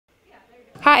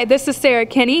Hi, this is Sarah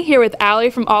Kinney here with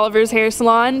Allie from Oliver's Hair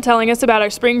Salon telling us about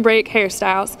our spring break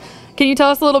hairstyles. Can you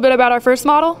tell us a little bit about our first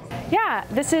model? Yeah,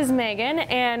 this is Megan,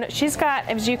 and she's got,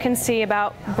 as you can see,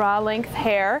 about bra length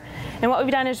hair. And what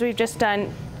we've done is we've just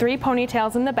done 3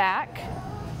 ponytails in the back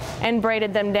and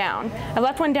braided them down. I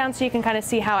left one down so you can kind of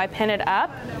see how I pin it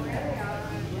up.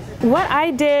 What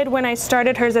I did when I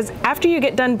started hers is after you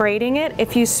get done braiding it,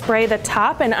 if you spray the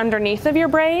top and underneath of your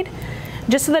braid,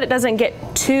 just so that it doesn't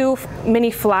get too many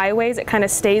flyaways, it kind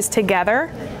of stays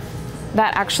together.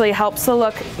 That actually helps the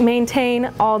look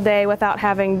maintain all day without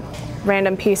having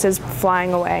random pieces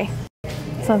flying away.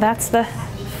 So that's the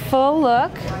full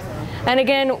look. And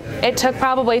again, it took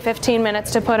probably 15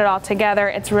 minutes to put it all together.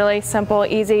 It's really simple,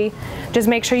 easy. Just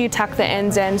make sure you tuck the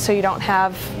ends in so you don't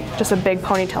have just a big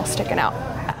ponytail sticking out.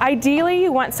 Ideally,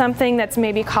 you want something that's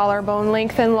maybe collarbone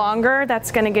length and longer. That's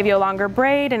going to give you a longer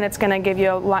braid, and it's going to give you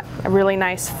a really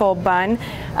nice full bun.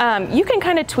 You can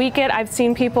kind of tweak it. I've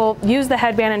seen people use the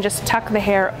headband and just tuck the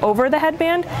hair over the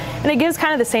headband, and it gives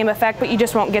kind of the same effect, but you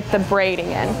just won't get the braiding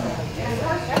in.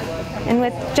 And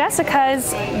with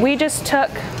Jessica's, we just took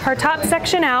her top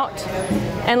section out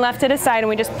and left it aside, and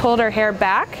we just pulled her hair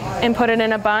back and put it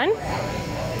in a bun.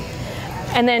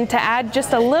 And then to add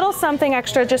just a little something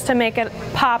extra just to make it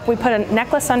pop, we put a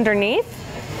necklace underneath.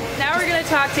 Now we're going to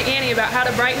talk to Annie about how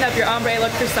to brighten up your ombre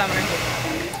look for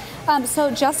summer.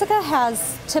 So Jessica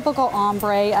has typical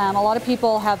ombre. A lot of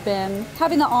people have been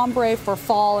having the ombre for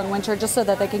fall and winter just so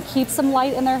that they can keep some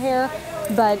light in their hair,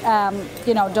 but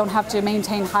you know, don't have to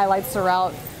maintain highlights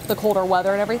throughout the colder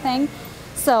weather and everything.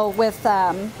 So with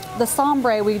the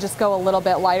sombre, we just go a little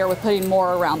bit lighter with putting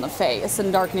more around the face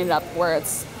and darkening it up where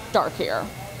it's dark here. All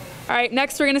right,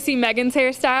 next we're going to see Megan's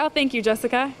hairstyle. Thank you,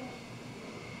 Jessica.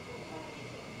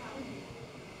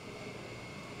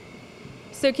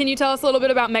 So can you tell us a little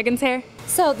bit about Megan's hair?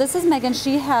 So this is Megan.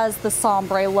 She has the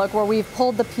sombre look where we've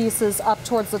pulled the pieces up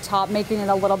towards the top, making it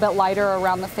a little bit lighter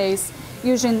around the face,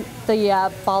 using the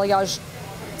balayage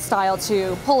style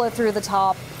to pull it through the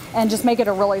top and just make it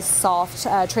a really soft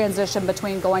transition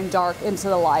between going dark into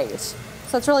the light.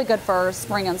 So it's really good for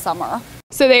spring and summer.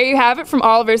 So there you have it from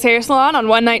Oliver's Hair Salon on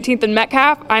 119th and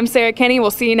Metcalf. I'm Sarah Kinney.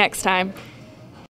 We'll see you next time.